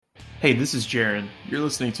Hey, this is Jaron. You're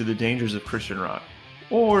listening to The Dangers of Christian Rock,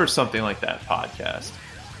 or something like that podcast.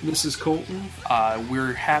 This is Colton.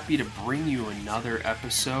 We're happy to bring you another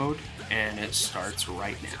episode, and it starts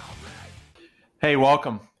right now. Hey,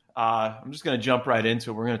 welcome. I'm just going to jump right into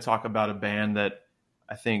it. We're going to talk about a band that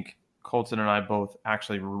I think Colton and I both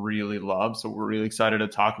actually really love, so we're really excited to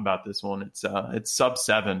talk about this one. It's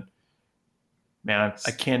Subseven. Man,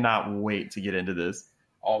 I cannot wait to get into this.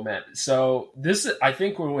 Oh, man. So I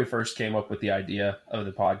think when we first came up with the idea of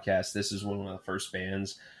the podcast, this is one of the first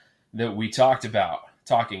bands that we talking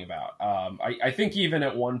about. I think even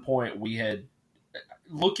at one point we had,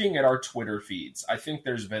 looking at our Twitter feeds, I think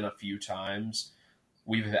there's been a few times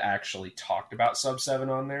we've actually talked about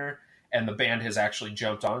Subseven on there, and the band has actually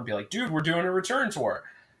jumped on and be like, dude, we're doing a return tour.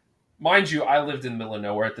 Mind you, I lived in the middle of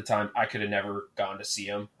nowhere at the time. I could have never gone to see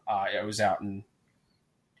them. I was out in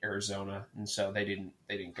Arizona, and so they didn't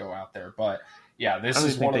go out there. But yeah, this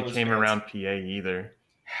is one of those. I don't think they came around PA either.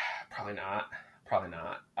 Probably not.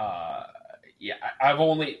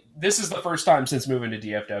 This is the first time since moving to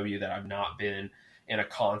DFW that I've not been in a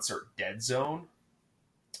concert dead zone,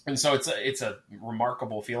 and so it's a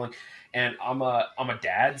remarkable feeling. And I'm a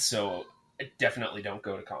dad, so I definitely don't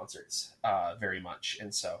go to concerts very much,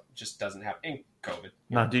 and so it just doesn't happen. In COVID.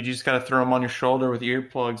 No, dude, you just got to throw them on your shoulder with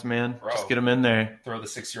earplugs, man. Bro, just get them in there. Throw the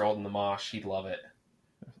 6-year-old in the mosh. He'd love it.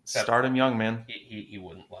 Start him young, man. He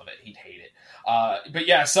wouldn't love it. He'd hate it. But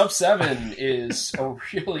yeah, Subseven is a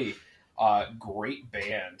really great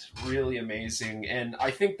band. Really amazing. And I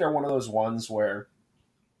think they're one of those ones where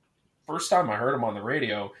first time I heard them on the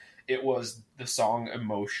radio, it was the song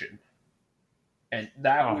Emotion. And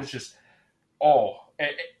that was just,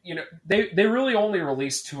 they really only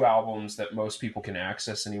released 2 albums that most people can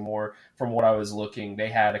access anymore. From what I was looking, they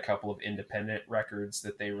had a couple of independent records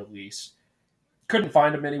that they released. Couldn't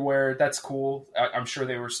find them anywhere. That's cool. I'm sure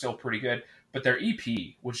they were still pretty good. But their EP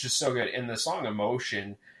was just so good. And the song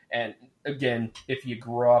Emotion, and again, if you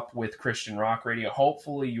grew up with Christian rock radio,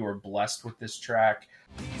 hopefully you were blessed with this track.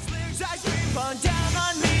 These lyrics I scream on down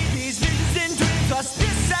on me. These visions and dreams, plus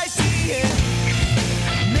this I see it.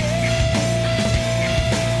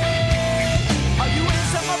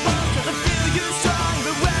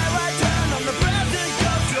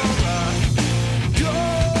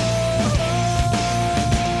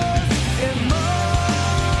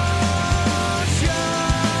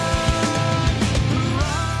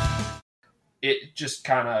 It just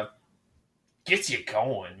kind of gets you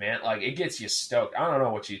going, man. Like, it gets you stoked. I don't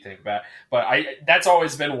know what you think about it, but that's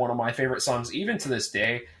always been one of my favorite songs, even to this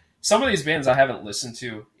day. Some of these bands I haven't listened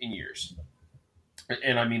to in years,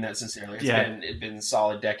 and I mean that sincerely. It's been a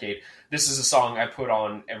solid decade. This is a song I put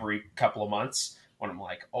on every couple of months when I'm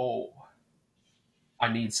like, oh,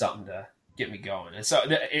 I need something to get me going. And so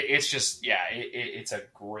it's just, it's a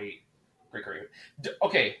great.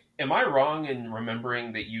 Okay, am I wrong in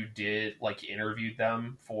remembering that you did interviewed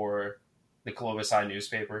them for the Columbus High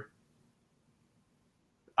newspaper?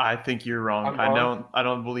 I think you're wrong. I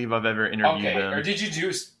don't believe I've ever interviewed them. Or did you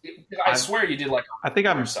do? I swear you did I think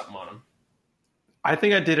I'm something on them. I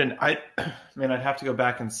think I did I'd have to go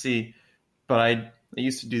back and see, but I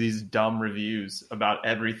used to do these dumb reviews about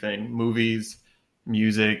everything, movies,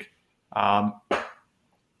 music. I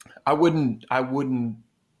wouldn't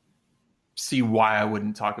see why I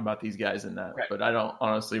wouldn't talk about these guys in that, but I don't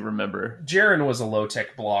honestly remember. Jaron was a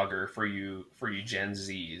low-tech blogger for you Gen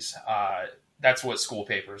Zs. That's what school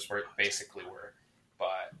papers basically were.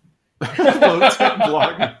 But low-tech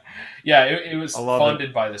blogger. Yeah, it was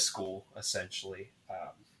funded by the school essentially.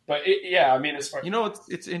 But as far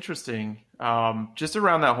it's interesting. Just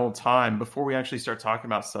around that whole time, before we actually start talking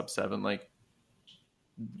about Subseven,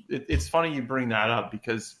 it's funny you bring that up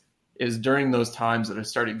because is during those times that I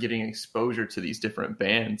started getting exposure to these different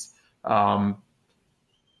bands. One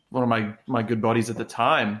of my good buddies at the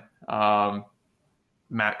time,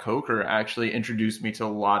 Matt Coker, actually introduced me to a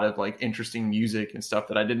lot of interesting music and stuff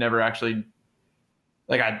that I did never actually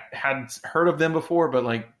I had heard of them before, but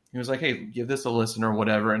he was like, hey, give this a listen or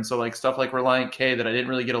whatever. And so stuff like Reliant K that I didn't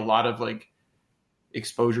really get a lot of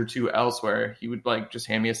exposure to elsewhere. He would just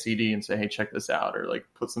hand me a CD and say, hey, check this out, or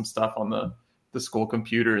put some stuff on the school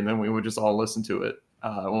computer, and then we would just all listen to it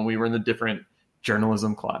when we were in the different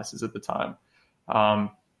journalism classes at the time.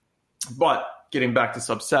 But getting back to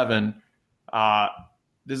Subseven,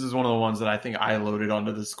 this is one of the ones that I think I loaded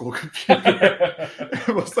onto the school computer.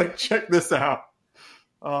 It was check this out.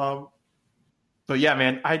 But yeah,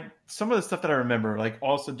 man, some of the stuff that I remember,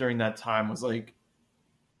 also during that time was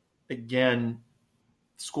again,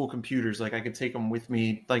 school computers. Like I could take them with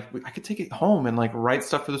me. Like I could take it home and like write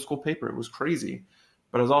stuff for the school paper. It was crazy.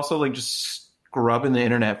 But I was also like just grubbing the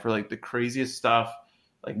internet for like the craziest stuff,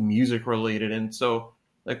 like music related. And so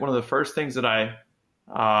like one of the first things that I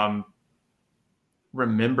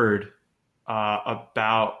remembered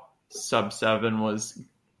about Subseven was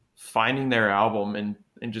finding their album and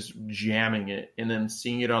just jamming it, and then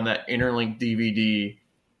seeing it on that interlinked DVD.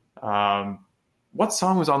 What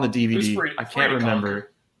song was on the DVD? I can't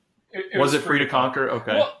remember. Was it Free to Conquer?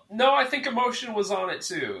 Okay. Well, no, I think Emotion was on it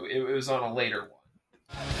too. It was on a later one.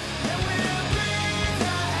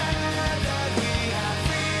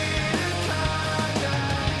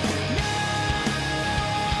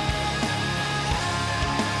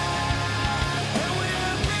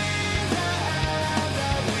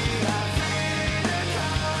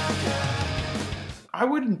 I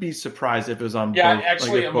wouldn't be surprised if it was on both.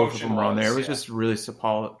 Actually, like if both of them were on there. It was just really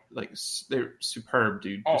like they're superb,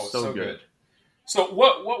 dude. Oh, just so good. So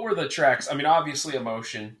what were the tracks? I mean, obviously,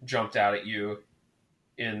 Emotion jumped out at you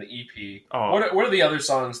in the EP. Oh. What are the other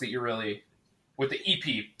songs that you really, with the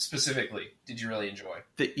EP specifically, did you really enjoy?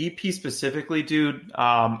 The EP specifically, dude.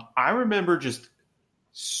 I remember just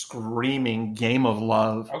screaming "Game of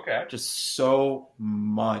Love." Okay. Just so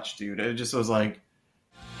much, dude. It just was like.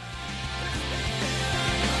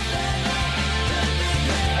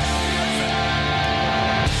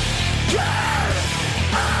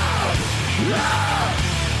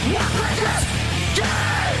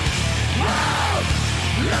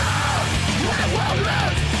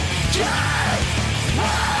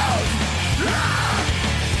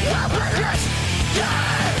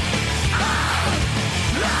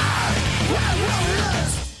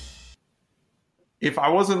 If I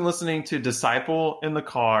wasn't listening to Disciple in the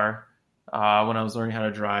car when I was learning how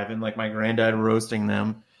to drive and like my granddad roasting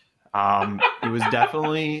them, it was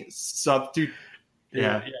definitely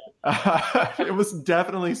Yeah. It was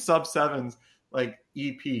definitely Subseven's like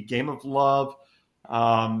EP, Game of Love.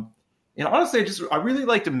 And honestly, I really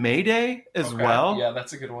liked Mayday as well. Yeah,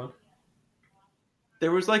 that's a good one.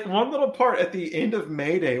 There was like one little part at the end of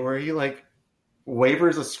Mayday where he like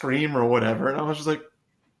wavers a scream or whatever, and I was just like,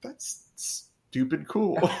 that's stupid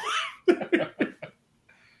cool.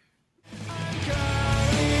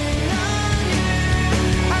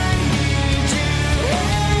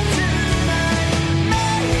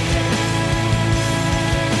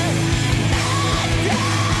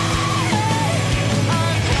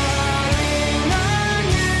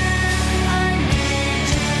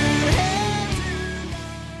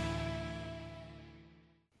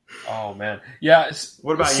 Oh man, yeah.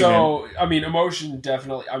 What about you, man? I mean, Emotion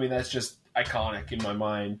definitely. I mean, that's just iconic in my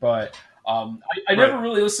mind. But I never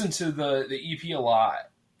really listened to the EP a lot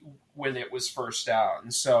when it was first out,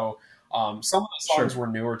 and so some of the songs were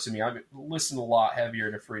newer to me. I listened a lot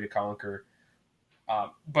heavier to Free to Conquer,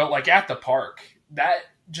 but like At the Park, that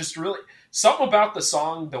just really something about the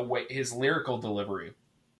song, the way his lyrical delivery.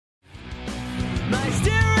 My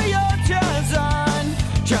stereo turns on,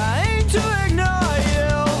 trying to ignore you,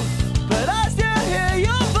 but I still hear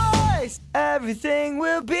your voice. Everything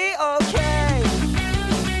will be okay.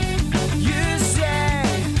 You say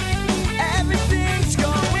everything's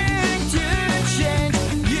going to change.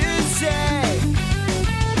 You say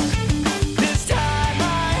this time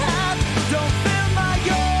I have don't feel my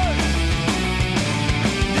yours.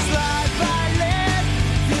 This life I live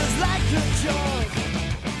feels like a joy.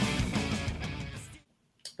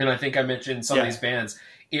 And I think I mentioned some of these bands.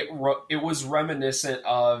 It was reminiscent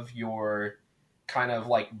of your kind of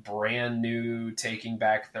like brand new Taking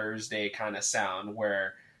Back Thursday kind of sound,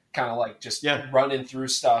 where kind of like just running through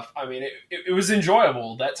stuff. I mean, it was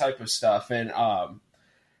enjoyable, that type of stuff. And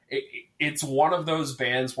it's one of those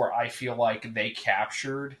bands where I feel like they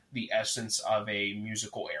captured the essence of a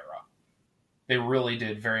musical era. They really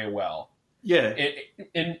did very well. Yeah,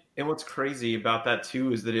 and what's crazy about that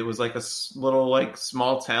too is that it was like a little like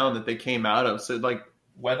small town that they came out of. So like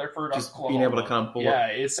Weatherford, just Oklahoma. being able to kind of pull up.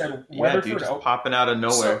 It said Weatherford, just popping out of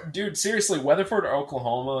nowhere. So, dude, seriously, Weatherford,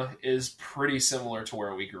 Oklahoma is pretty similar to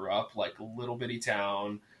where we grew up, like a little bitty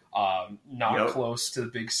town, not close to the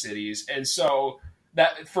big cities, and so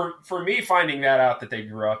that for me finding that out that they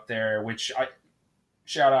grew up there, which I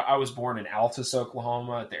was born in Altus,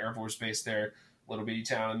 Oklahoma, at the Air Force Base there. Little bitty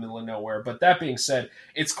town in the middle of nowhere. But that being said,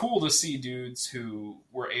 it's cool to see dudes who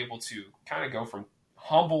were able to kind of go from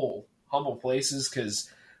humble places,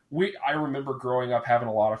 because I remember growing up having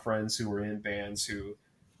a lot of friends who were in bands who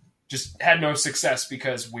just had no success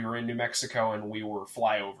because we were in New Mexico and we were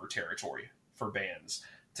flyover territory for bands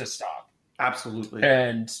to stop. Absolutely.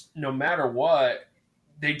 And no matter what,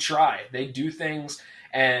 they try. They do things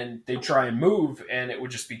and they try and move, and it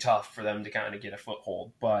would just be tough for them to kind of get a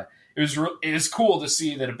foothold. But it was cool to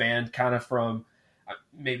see that a band kind of from,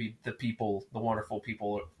 maybe the wonderful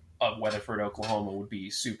people of Weatherford, Oklahoma, would be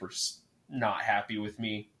super not happy with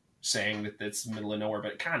me saying that it's the middle of nowhere,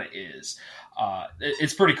 but it kind of is.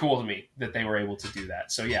 It's pretty cool to me that they were able to do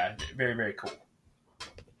that. So yeah, very, very cool.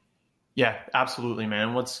 Yeah, absolutely,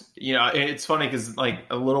 man. It's funny because like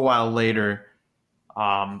a little while later,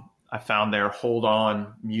 I found their "Hold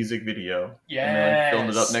On" music video. Yes. And then filmed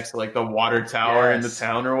it up next to like the water tower in the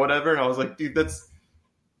town or whatever. And I was like, dude,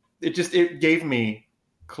 it gave me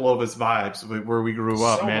Clovis vibes where we grew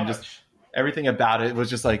up, man. Much. Just everything about it was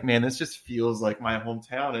just like, man, this just feels like my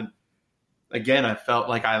hometown. And again, I felt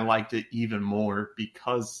like I liked it even more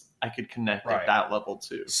because I could connect at that level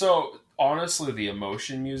too. So honestly, the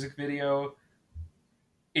Emotion music video,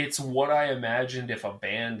 it's what I imagined if a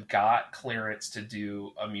band got clearance to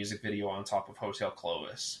do a music video on top of Hotel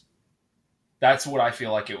Clovis. That's what I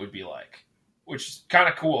feel like it would be like, which is kind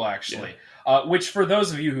of cool, actually. Yeah. Which, for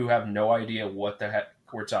those of you who have no idea what the heck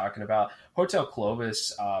we're talking about, Hotel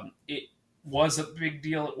Clovis, it was a big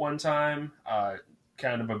deal at one time,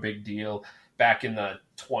 kind of a big deal back in the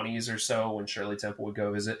 20s or so when Shirley Temple would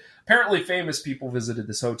go visit. Apparently, famous people visited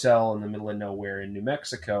this hotel in the middle of nowhere in New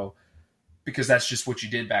Mexico, because that's just what you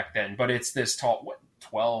did back then. But it's this tall,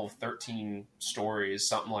 12, 13 stories,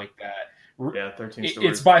 something like that. Yeah, 13 stories.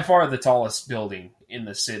 It's by far the tallest building in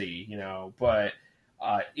the city, but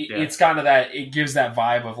it's kind of that, it gives that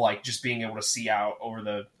vibe of like just being able to see out over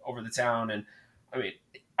the town. And I mean,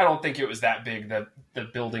 I don't think it was that big, the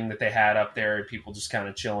building that they had up there and people just kind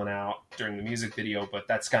of chilling out during the music video. But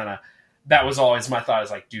that was always my thought, is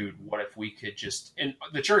like, dude, what if we could just, in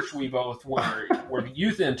the church we both were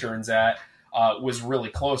youth interns at, was really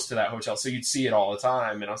close to that hotel. So you'd see it all the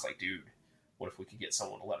time. And I was like, dude, what if we could get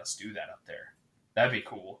someone to let us do that up there? That'd be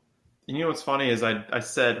cool. And you know what's funny is I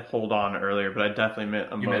said "Hold On" earlier, but I definitely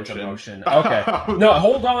meant "Emotion." You meant "Emotion." Okay. No,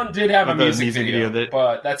 "Hold On" did have a music video,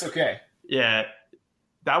 but that's okay. Yeah.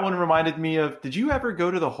 That one reminded me of, did you ever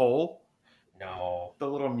go to The Hole? No. The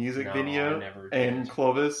little music video I never did. In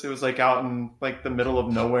Clovis. It was like out in like the middle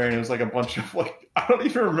of nowhere, and it was like a bunch of like, I don't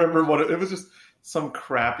even remember what it was, just some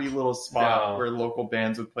crappy little spot where local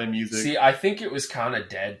bands would play music. See, I think it was kind of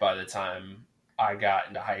dead by the time I got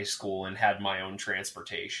into high school and had my own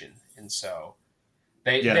transportation. And so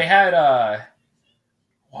they had,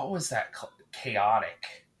 what was that?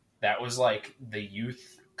 Chaotic. That was like the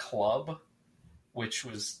youth club, which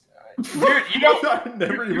was, dude, I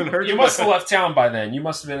never even heard of You must have left town by then. You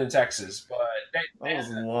must have been in Texas, but that was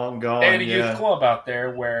long gone. They had a youth club out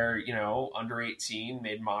there where, under 18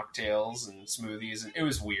 made mocktails and smoothies, and it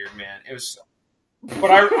was weird, man. It was, but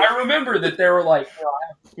I remember that they were like,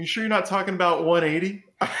 you sure you're not talking about 180?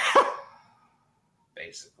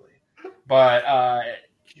 Basically. But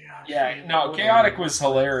Chaotic was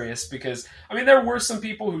hilarious because, I mean, there were some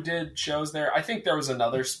people who did shows there. I think there was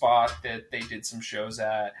another spot that they did some shows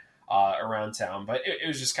at around town, but it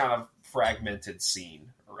was just kind of fragmented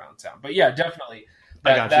scene around town. But yeah, definitely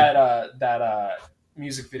that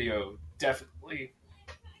music video definitely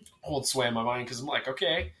holds sway in my mind, because I'm like,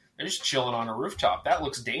 okay, they're just chilling on a rooftop. That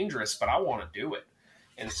looks dangerous, but I want to do it.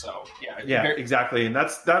 And so, exactly. And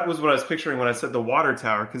that was what I was picturing when I said the water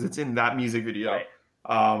tower, because it's in that music video. Right.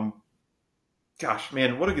 Gosh,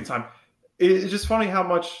 man, what a good time. It's just funny how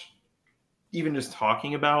much, even just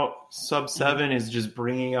talking about Subseven is just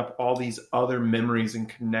bringing up all these other memories and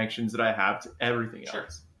connections that I have to everything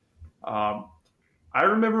else. I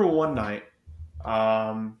remember one night,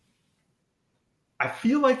 I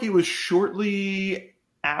feel like it was shortly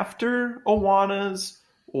after Awana's,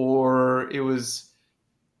 or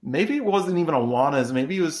maybe it wasn't even Awana's,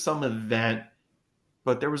 maybe it was some event,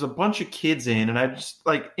 but there was a bunch of kids in, and I just,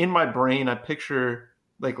 like, in my brain, I picture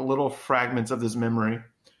like little fragments of this memory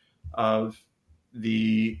of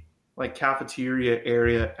the like cafeteria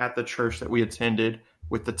area at the church that we attended,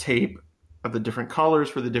 with the tape of the different colors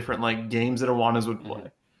for the different like games that Awana's would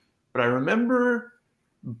play. But I remember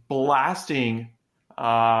blasting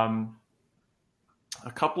a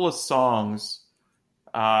couple of songs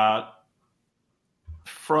from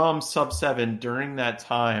Subseven during that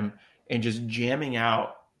time and just jamming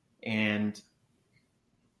out. And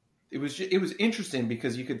it was interesting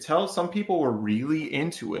because you could tell some people were really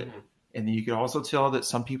into it. And then you could also tell that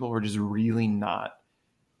some people were just really not.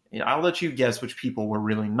 And I'll let you guess which people were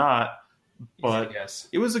really not. But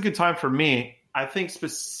it was a good time for me. I think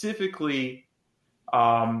specifically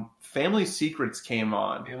Family Secrets came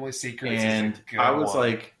on. Family Secrets and is a good I was one.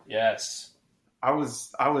 like, yes. I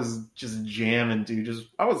was just jamming, dude.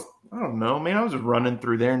 I don't know, man. I was running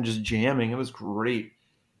through there and just jamming. It was great.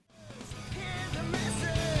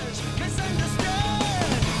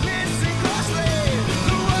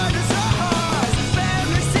 Back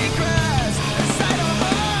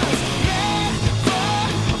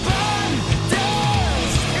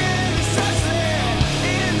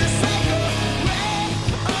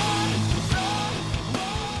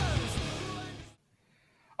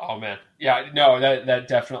No, that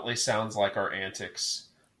definitely sounds like our antics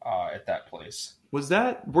at that place.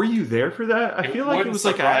 Were you there for that? I It feel like it wouldn't was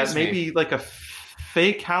like surprise me. maybe like a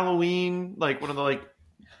fake Halloween, like one of the like,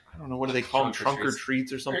 I don't know, what do they call them? Trunk or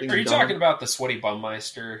treats or something. Are you dumb. talking about the Sweaty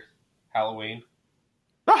Bummeister Halloween?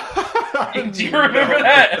 Do you No, remember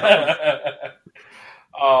that?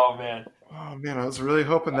 Oh man. Oh man, I was really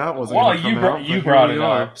hoping that wasn't. Well, gonna come out, you but brought here it we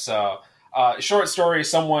are. up. So, short story: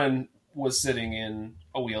 someone was sitting in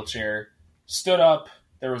a wheelchair, stood up.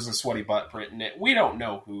 There was a sweaty butt print in it. We don't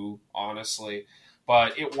know who, honestly,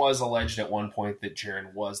 but it was alleged at one point that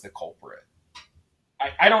Jaron was the culprit.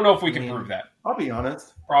 I don't know if we can prove that. I'll be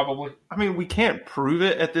honest. Probably. I mean, we can't prove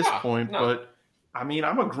it at this No, point, no. but I mean,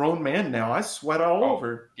 I'm a grown man now. I sweat all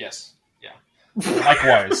over. Yes. Yeah.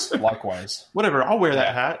 Likewise. Whatever. I'll wear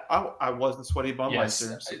that Yeah. hat. I was the sweaty Yes.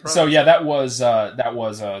 bummeister. So yeah, that was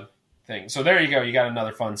a thing. So there you go. You got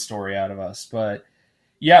another fun story out of us. But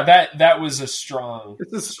yeah, that was a strong.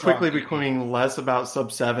 This is strong quickly thing. becoming less about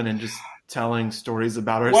Subseven and just telling stories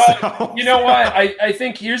about Well, ourselves. you know what? I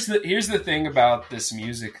think here's the thing about this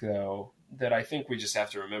music though that I think we just have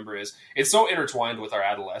to remember is it's so intertwined with our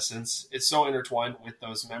adolescence. It's so intertwined with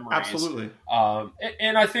those memories. Absolutely.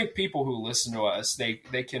 And I think people who listen to us, they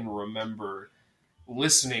can remember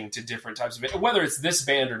listening to different types of whether it's this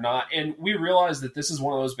band or not. And we realize that this is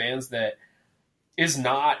one of those bands that is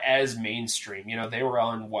not as mainstream. You know, they were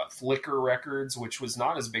on Flickr Records, which was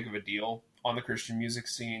not as big of a deal on the Christian music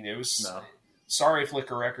scene. It was sorry,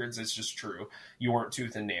 Flickr Records. It's just true. You weren't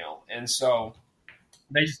tooth and nail, and so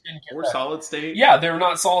they just didn't get Or that. Solid State. Yeah, they're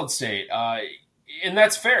not Solid State, and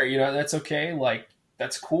that's fair. You know, that's okay. Like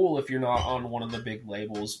that's cool if you're not on one of the big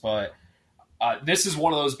labels, but this is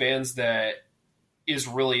one of those bands that is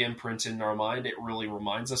really imprinted in our mind. It really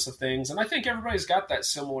reminds us of things, and I think everybody's got that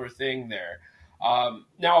similar thing there.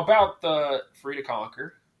 Now about the Free to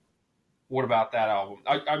Conquer. What about that album?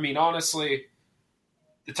 I mean, honestly,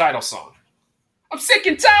 the title song. I'm sick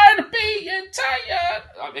and tired of being tired.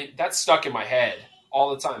 I mean, that's stuck in my head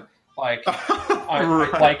all the time. Like, Right.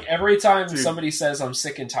 like every time Dude. somebody says I'm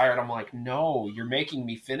sick and tired, I'm like, no, you're making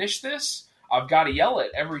me finish this? I've got to yell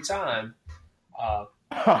it every time.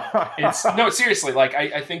 It's no, seriously. Like,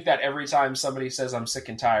 I think that every time somebody says I'm sick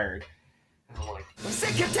and tired, I'm like, I'm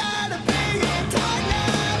sick and tired of being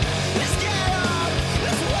tired. Let's get up.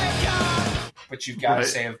 Let's wake up. but you've got to Right.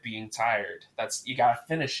 say of being tired. You got to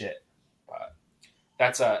finish it. But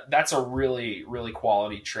that's a really, really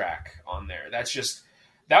quality track on there.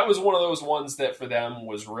 That was one of those ones that for them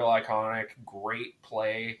was real iconic, great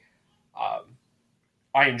play.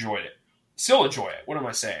 I enjoyed it. Still enjoy it. What am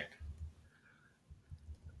I saying?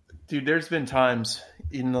 Dude, there's been times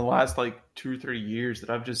in the last like 2 or 3 years that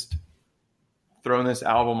I've just thrown this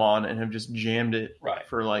album on and have just jammed it Right.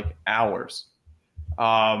 for like hours.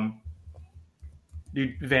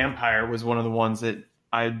 Dude, Vampire was one of the ones that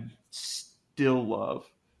I still love.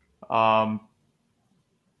 I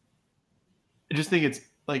just think it's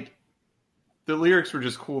like the lyrics were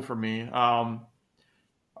just cool for me.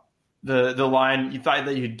 The line, "You thought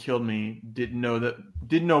that you'd killed me, didn't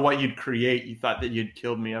know what you'd create. You thought that you'd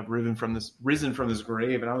killed me. I've risen from this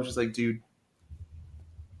grave." And I was just like, dude,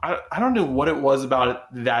 I don't know what it was about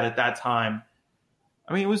that at that time.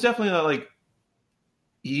 I mean, it was definitely that like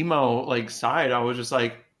emo like side. I was just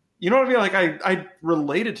like, you know what I mean? Like I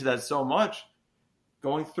related to that so much,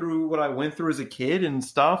 going through what I went through as a kid and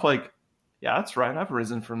stuff. Like, yeah, that's right. I've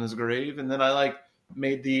risen from this grave, and then I like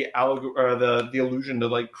made the allusion to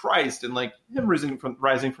like Christ and like him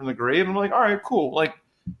rising from the grave. I'm like, all right, cool. Like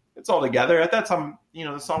it's all together. At that time, you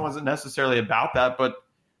know, the song wasn't necessarily about that, but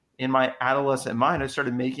in my adolescent mind, I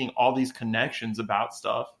started making all these connections about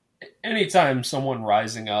stuff. Anytime someone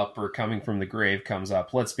rising up or coming from the grave comes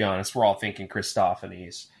up, let's be honest, we're all thinking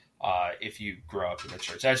Christophanies. If you grow up in the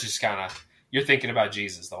church, that's just kind of, you're thinking about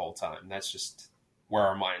Jesus the whole time. That's just where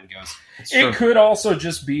our mind goes. It could also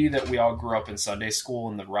just be that we all grew up in Sunday school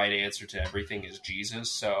and the right answer to everything is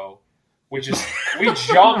Jesus. So we jump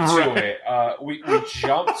to it. We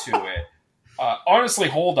jump to it. Honestly,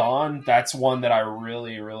 Hold On. That's one that I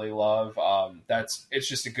really, really love. It's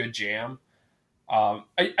just a good jam. I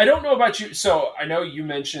don't know about you. So I know you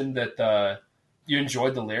mentioned that you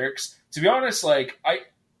enjoyed the lyrics. To be honest, like I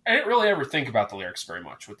didn't really ever think about the lyrics very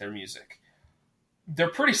much with their music. They're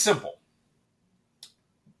pretty simple.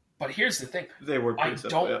 But here's the thing. They were pretty I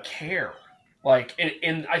simple, don't care. Like,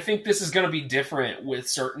 and I think this is going to be different with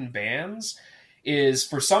certain bands. Is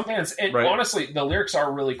for some bands, and Right. honestly, the lyrics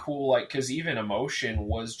are really cool. Like, because even Emotion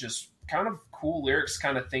was just kind of cool lyrics,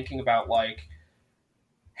 kind of thinking about like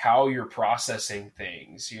how you're processing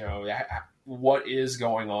things. You know, what is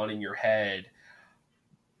going on in your head.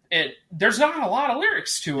 And there's not a lot of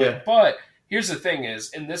lyrics to it, but here's the thing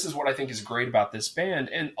is, and this is what I think is great about this band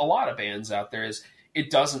and a lot of bands out there, is it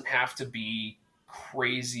doesn't have to be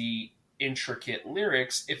crazy, intricate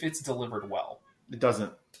lyrics if it's delivered well. It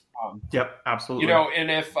doesn't. Yep, absolutely. You know,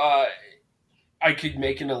 and if I could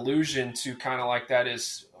make an allusion to kind of like that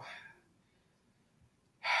is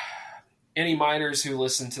any minors who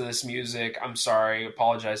listen to this music, I'm sorry,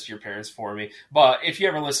 apologize to your parents for me. But if you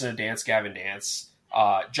ever listen to Dance Gavin Dance,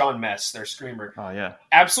 John Mess, their screamer. Oh, yeah.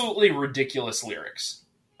 Absolutely ridiculous lyrics.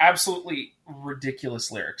 Absolutely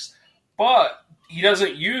ridiculous lyrics. But he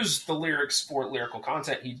doesn't use the lyrics for lyrical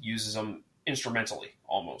content. He uses them instrumentally,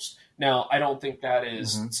 almost. Now, I don't think that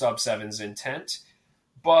is Subseven's intent.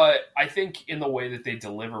 But I think in the way that they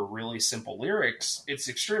deliver really simple lyrics, it's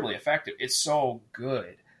extremely effective. It's so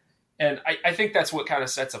good. And I think that's what kind of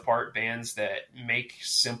sets apart bands that make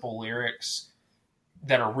simple lyrics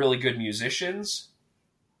that are really good musicians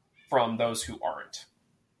from those who aren't.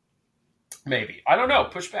 Maybe. I don't know.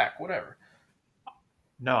 Push back. Whatever.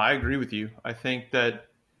 No, I agree with you. I think that,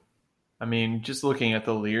 I mean, just looking at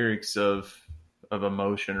the lyrics of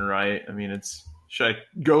Emotion, right? I mean, it's, should I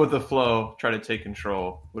go with the flow, try to take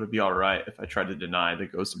control? Would it be all right if I tried to deny the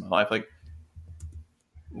ghost of my life? Like,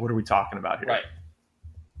 what are we talking about here? Right.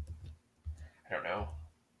 I don't know.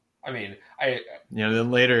 I mean,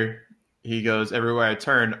 then later he goes, everywhere I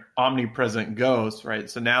turn, omnipresent ghost, right?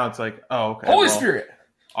 So now it's like, oh, okay. Holy Spirit.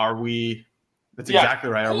 Are we, that's exactly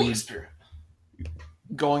right. Are Holy we Spirit.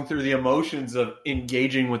 Going through the emotions of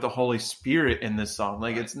engaging with the Holy Spirit in this song?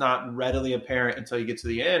 Like, it's not readily apparent until you get to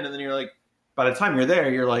the end. And then you're like, by the time you're there,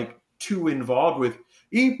 you're like too involved with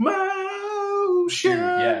emotion.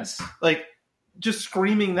 Yes. Like, just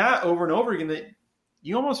screaming that over and over again, that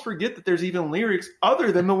you almost forget that there's even lyrics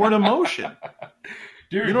other than the word emotion.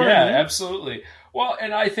 Dude, you know yeah, what I mean? Absolutely. Well,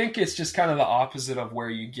 and I think it's just kind of the opposite of where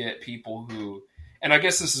you get people who, and I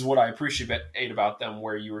guess this is what I appreciate about them,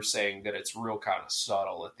 where you were saying that it's real kind of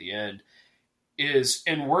subtle at the end, is,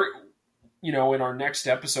 and we're, you know, in our next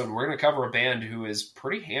episode, we're going to cover a band who is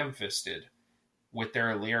pretty ham-fisted with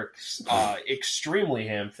their lyrics, extremely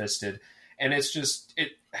ham-fisted. And it's just,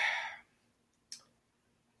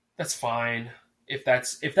 that's fine. If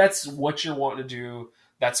that's what you're wanting to do,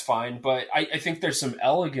 that's fine. But I think there's some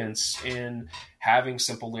elegance in having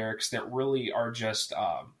simple lyrics that really are just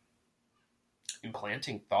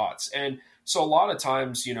implanting thoughts. And so a lot of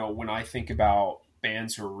times, you know, when I think about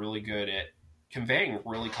bands who are really good at conveying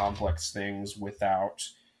really complex things without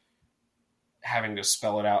having to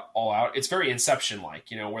spell it out all out, it's very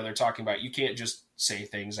Inception-like, you know, where they're talking about you can't just say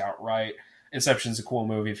things outright. Inception's a cool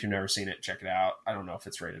movie. If you've never seen it, check it out. I don't know if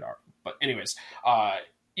it's rated R. But anyways,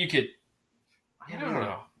 you could, I don't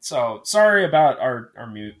know. So sorry about our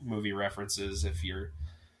movie references if you're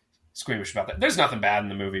squeamish about that. There's nothing bad in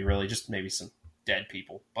the movie, really, just maybe some dead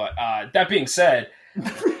people. But that being said,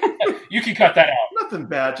 you can cut that out. Nothing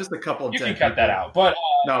bad, just a couple of You dead can cut people. that out. But,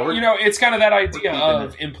 No, you know, it's kind of that idea keeping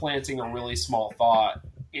of it. implanting a really small thought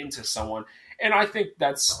into someone. And I think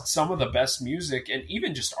that's some of the best music, and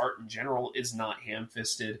even just art in general, is not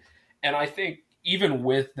ham-fisted. And I think even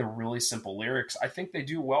with the really simple lyrics, I think they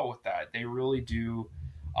do well with that. They really do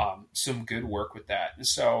some good work with that. And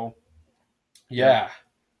so, yeah.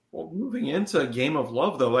 Well, moving into Game of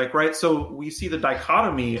Love, though, like, right, so we see the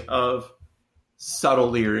dichotomy of subtle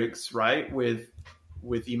lyrics, right, with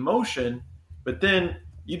emotion, but then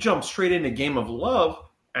you jump straight into Game of Love,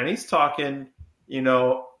 and he's talking, you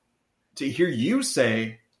know, to hear you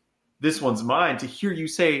say, this one's mine, to hear you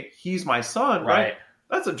say, he's my son, right?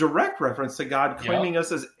 That's a direct reference to God claiming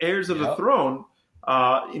us as heirs of the throne,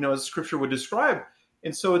 you know, as Scripture would describe.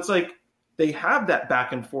 And so it's like they have that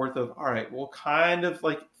back and forth of, all right, we'll kind of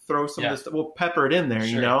like throw some of this, we'll pepper it in there,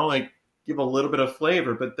 you know, like give a little bit of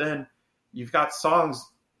flavor. But then you've got songs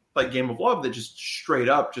like Game of Love that just straight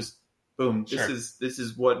up just boom, this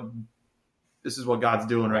is what God's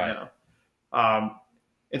doing right now.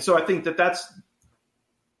 And so I think that's,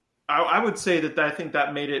 I would say that I think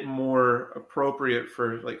that made it more appropriate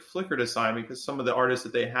for like Flickr to sign, because some of the artists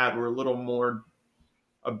that they had were a little more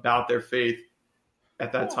about their faith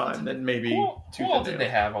at that time than maybe who all did they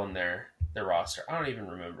have on their roster? I don't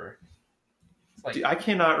even remember. Like, I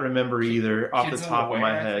cannot remember either off the top of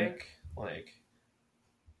my head. I think. Like,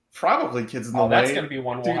 probably Kids in the Way. That's going to be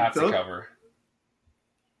one we'll have to cover.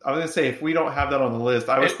 I was going to say, if we don't have that on the list,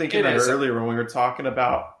 I was thinking that earlier when we were talking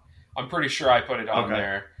about. I'm pretty sure I put it on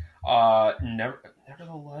there.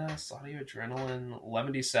 Nevertheless, Audio Adrenaline,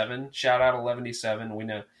 11D7. Shout out 11D7. We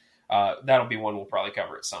know that'll be one we'll probably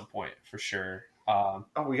cover at some point for sure.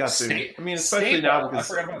 We got to. I mean, especially now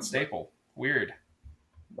because I forgot about Staple. Weird.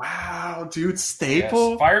 Wow, dude,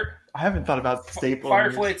 Staple. Yes. Fire I haven't thought about Staple.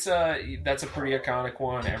 Fireflight's that's a pretty iconic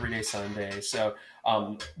one. Everyday Sunday. So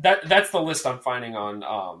that's the list I'm finding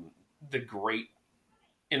on the great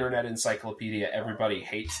internet encyclopedia everybody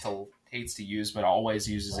hates to use, but always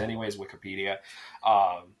uses anyways. Wikipedia.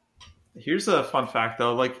 Here's a fun fact,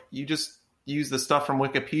 though. Like, you just use the stuff from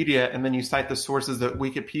Wikipedia, and then you cite the sources that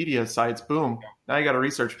Wikipedia cites. Boom. Now you got a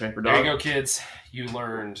research paper, dog. There you go, kids. You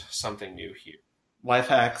learned something new here. Life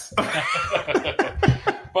hacks.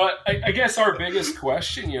 But I guess our biggest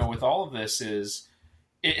question, with all of this is,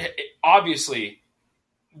 obviously,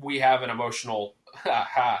 we have an emotional,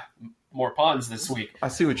 more puns this week. I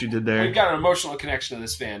see what you did there. We've got an emotional connection to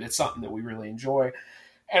this band. It's something that we really enjoy.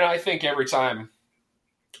 And I think every time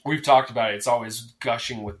we've talked about it, it's always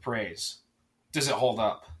gushing with praise. Does it hold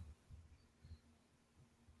up?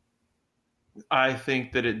 I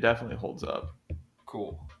think that it definitely holds up.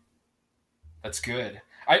 Cool. That's good.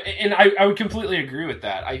 I would completely agree with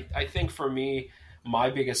that. I think for me, my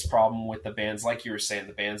biggest problem with the bands, like you were saying,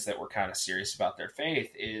 the bands that were kind of serious about their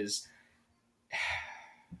faith, is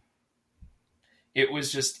it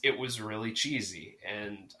was really cheesy.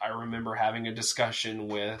 And I remember having a discussion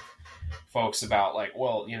with folks about, like,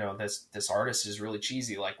 well, this artist is really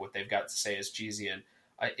cheesy. Like, what they've got to say is cheesy. And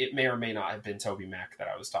it may or may not have been Toby Mac that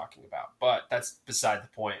I was talking about, but that's beside the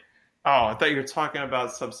point. Oh, I thought you were talking about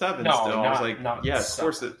Subseven No, still. I was like, yeah, of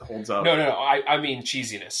course it holds up. No. I mean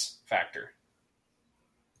cheesiness factor.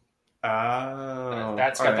 Oh,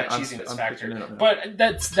 that's got that cheesiness factor. But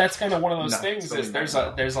that's kind of one of those things. Totally Is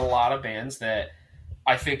there's a lot of bands that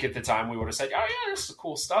I think at the time we would have said, oh yeah, this is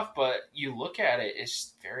cool stuff. But you look at it,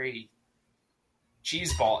 it's very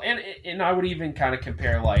cheeseball. And I would even kind of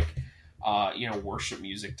compare, like, worship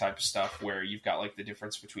music type of stuff, where you've got, like, the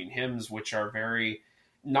difference between hymns, which are very,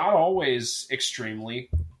 not always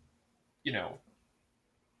extremely,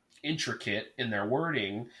 intricate in their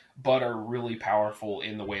wording, but are really powerful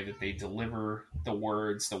in the way that they deliver the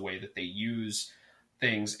words, the way that they use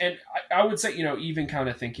things. And I would say, even kind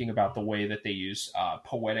of thinking about the way that they use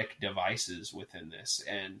poetic devices within this.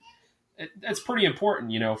 And that's pretty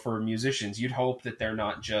important, for musicians. You'd hope that they're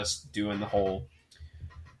not just doing the whole,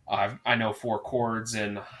 I know 4 chords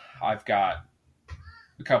and I've got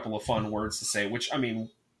a couple of fun words to say, which, I mean,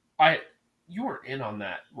 you weren't in on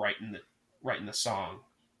that writing the song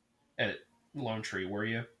at Lone Tree, were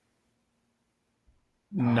you?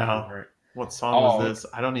 No. What song was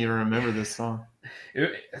this? I don't even remember this song.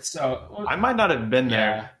 I might not have been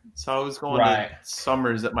there. So I was going to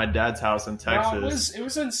summers at my dad's house in Texas. It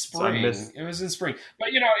was in spring. It was in spring. But,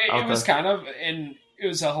 it was kind of, and it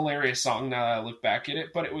was a hilarious song now that I look back at it,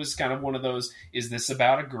 but it was kind of one of those, is this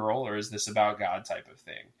about a girl or is this about God type of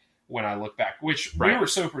thing when I look back, which we were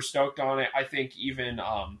super stoked on it. I think even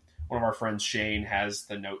one of our friends, Shane, has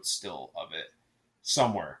the notes still of it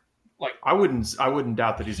somewhere. Like, I wouldn't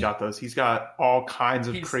doubt that he's got those. He's got all kinds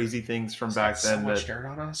of crazy things from back then. So much dirt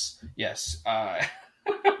on us. Yes.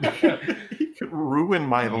 He could ruin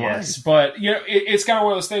my life. Yes, but it's kind of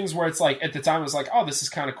one of those things where it's like, at the time it was like, oh, this is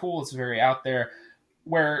kind of cool. It's very out there.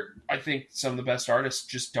 Where I think some of the best artists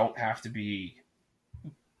just don't have to be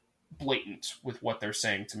blatant with what they're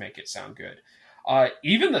saying to make it sound good.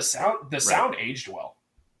 Even the sound aged well.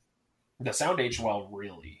 The sound aged well,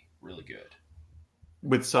 really, really good.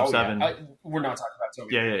 With Subseven. We're not talking about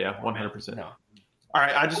Toby. Yeah, 100%. No. All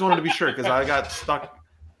right, I just wanted to be sure, because I got stuck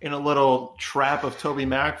in a little trap of Toby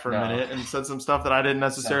Mac for a minute and said some stuff that I didn't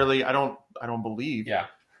necessarily, I don't believe. Yeah.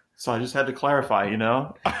 So I just had to clarify,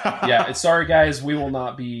 Yeah, sorry guys, we will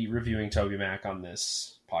not be reviewing Toby Mac on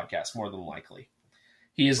this podcast, more than likely.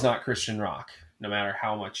 He is not Christian rock, no matter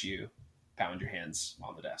how much you pound your hands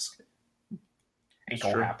on the desk. Ain't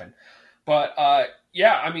gonna happen. But,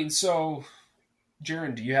 so,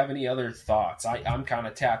 Jaron, do you have any other thoughts? I'm kind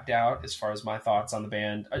of tapped out as far as my thoughts on the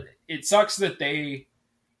band. It sucks that they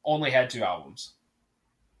only had 2 albums.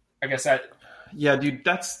 I guess that... Yeah, dude,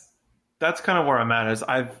 that's kind of where I'm at, is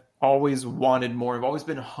I've always wanted more. I've always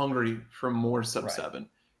been hungry for more Subseven. Right.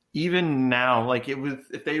 Even now, like,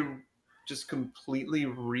 if they just completely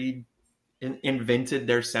invented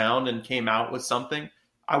their sound and came out with something,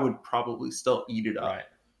 I would probably still eat it up. Right.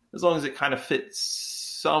 As long as it kind of fits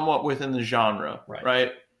somewhat within the genre,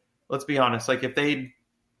 right? Let's be honest. Like, if they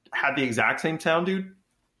had the exact same sound, dude,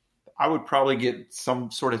 I would probably get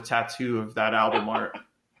some sort of tattoo of that album art.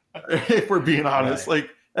 If we're being honest, like,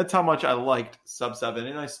 that's how much I liked Subseven,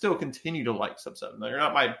 and I still continue to like Subseven. They're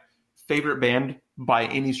not my favorite band by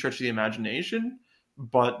any stretch of the imagination,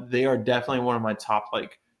 but they are definitely one of my top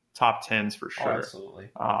 10s for sure. Oh, absolutely.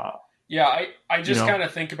 Yeah, I just You know? kind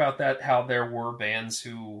of think about that, how there were bands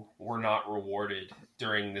who were not rewarded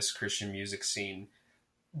during this Christian music scene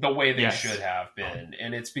the way they should Yes. have been.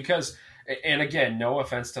 And it's because, and again, no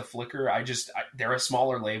offense to Flickr, they're a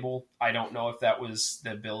smaller label. I don't know if that was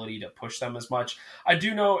the ability to push them as much. I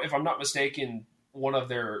do know, if I'm not mistaken, one of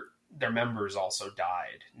their members also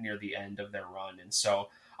died near the end of their run. And so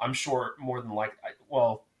I'm sure more than like,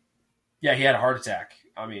 well, yeah, he had a heart attack.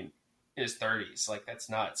 I mean, in his 30s, like that's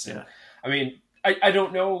nuts. And Yeah. I mean, I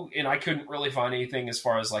don't know, and I couldn't really find anything as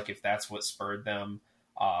far as like if that's what spurred them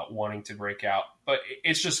wanting to break out. But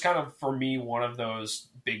it's just kind of, for me, one of those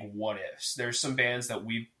big what ifs. There's some bands that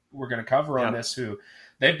we're going to cover on this who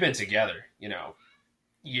they've been together,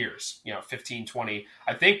 years, 15, 20.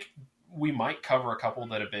 I think we might cover a couple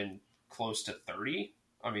that have been close to 30.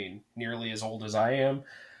 I mean, nearly as old as I am.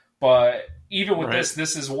 But even with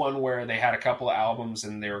this is one where they had a couple of albums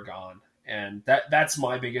and they were gone. And that's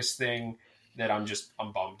my biggest thing that I'm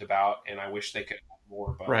bummed about, and I wish they could have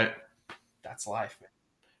more, but that's life, man.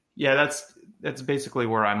 Yeah, that's basically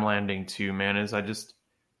where I'm landing too, man, is I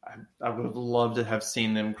would have loved to have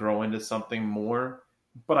seen them grow into something more.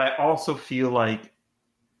 But I also feel like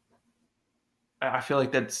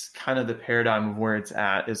that's kind of the paradigm of where it's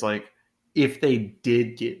at, is like, if they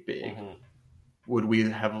did get big, would we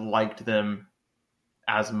have liked them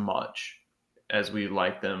as much as we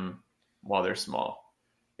like them while they're small?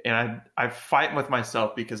 And I fight with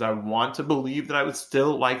myself because I want to believe that I would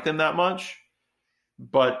still like them that much.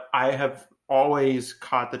 But I have always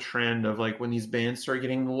caught the trend of, like, when these bands start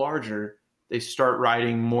getting larger, they start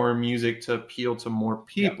writing more music to appeal to more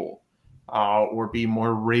people, or be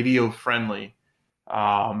more radio friendly.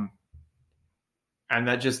 And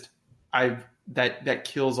that just, that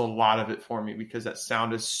kills a lot of it for me, because that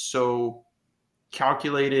sound is so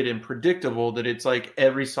calculated and predictable that it's like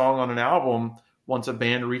every song on an album, once a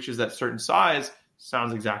band reaches that certain size,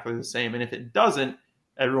 sounds exactly the same. And if it doesn't,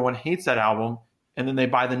 everyone hates that album, and then they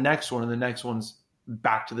buy the next one, and the next one's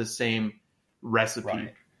back to the same recipe.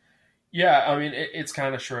 Right. Yeah, I mean, it's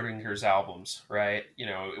kind of Schrodinger's albums, right?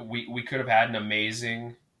 We could have had an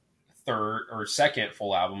amazing third or second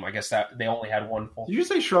full album. I guess that they only had one full. Did you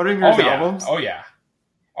say Schrodinger's albums? Oh yeah.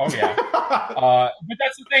 But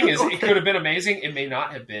that's the thing, is it could have been amazing. It may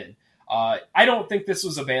not have been. I don't think this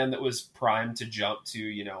was a band that was primed to jump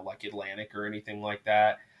to, like Atlantic or anything like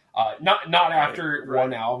that. Not after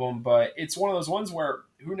one album, but it's one of those ones where,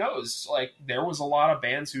 who knows? Like, there was a lot of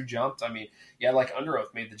bands who jumped. I mean, like Under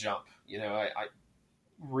Oath made the jump.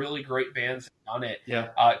 Really great bands have done it. Yeah.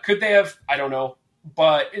 Could they have? I don't know.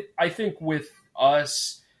 But I think with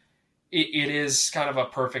us, it is kind of a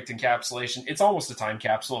perfect encapsulation. It's almost a time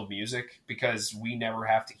capsule of music, because we never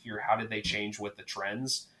have to hear how did they change with the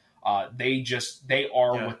trends. They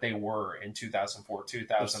are what they were in 2004,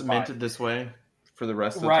 2005. They're cemented this way for the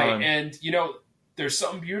rest of the time. Right, and there's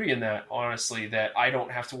some beauty in that, honestly, that I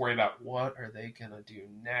don't have to worry about what are they going to do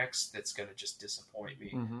next that's going to just disappoint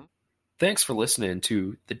me. Mm-hmm. Thanks for listening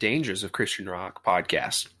to the Dangers of Christian Rock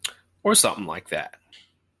podcast, or something like that.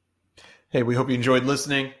 Hey, we hope you enjoyed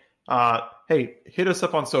listening. Hey, hit us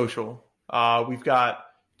up on social. We've got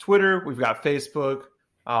Twitter. We've got Facebook.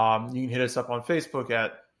 You can hit us up on Facebook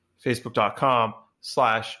at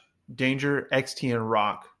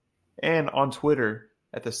facebook.com/DangerXTNRock, and on Twitter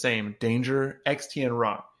at the same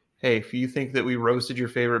DangerXTNRock. Hey, if you think that we roasted your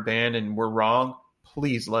favorite band and we're wrong,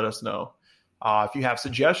 please let us know. If you have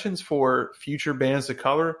suggestions for future bands to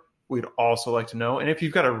cover, we'd also like to know. And if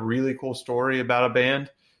you've got a really cool story about a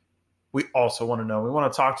band, we also want to know. We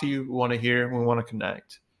want to talk to you. We want to hear. We want to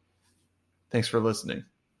connect. Thanks for listening.